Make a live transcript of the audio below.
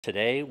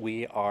Today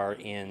we are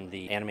in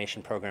the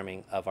animation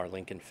programming of our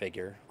Lincoln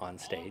figure on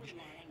stage,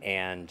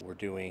 and we're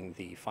doing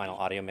the final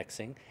audio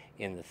mixing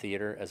in the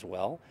theater as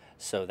well,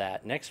 so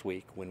that next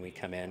week when we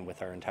come in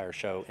with our entire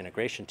show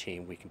integration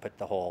team, we can put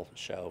the whole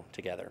show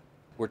together.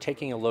 We're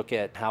taking a look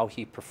at how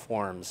he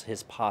performs,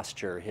 his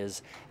posture,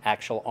 his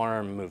actual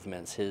arm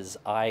movements, his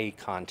eye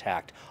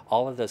contact,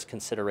 all of those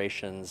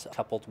considerations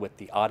coupled with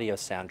the audio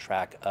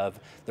soundtrack of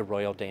the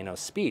Royal Dano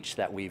speech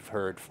that we've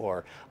heard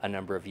for a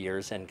number of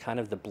years, and kind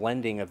of the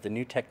blending of the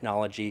new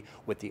technology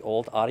with the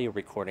old audio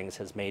recordings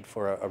has made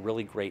for a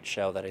really great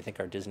show that I think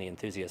our Disney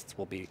enthusiasts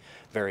will be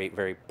very,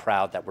 very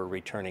proud that we're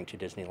returning to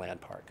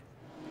Disneyland Park.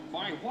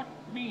 By what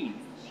means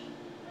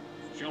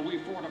shall we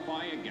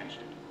fortify against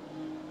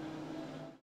it?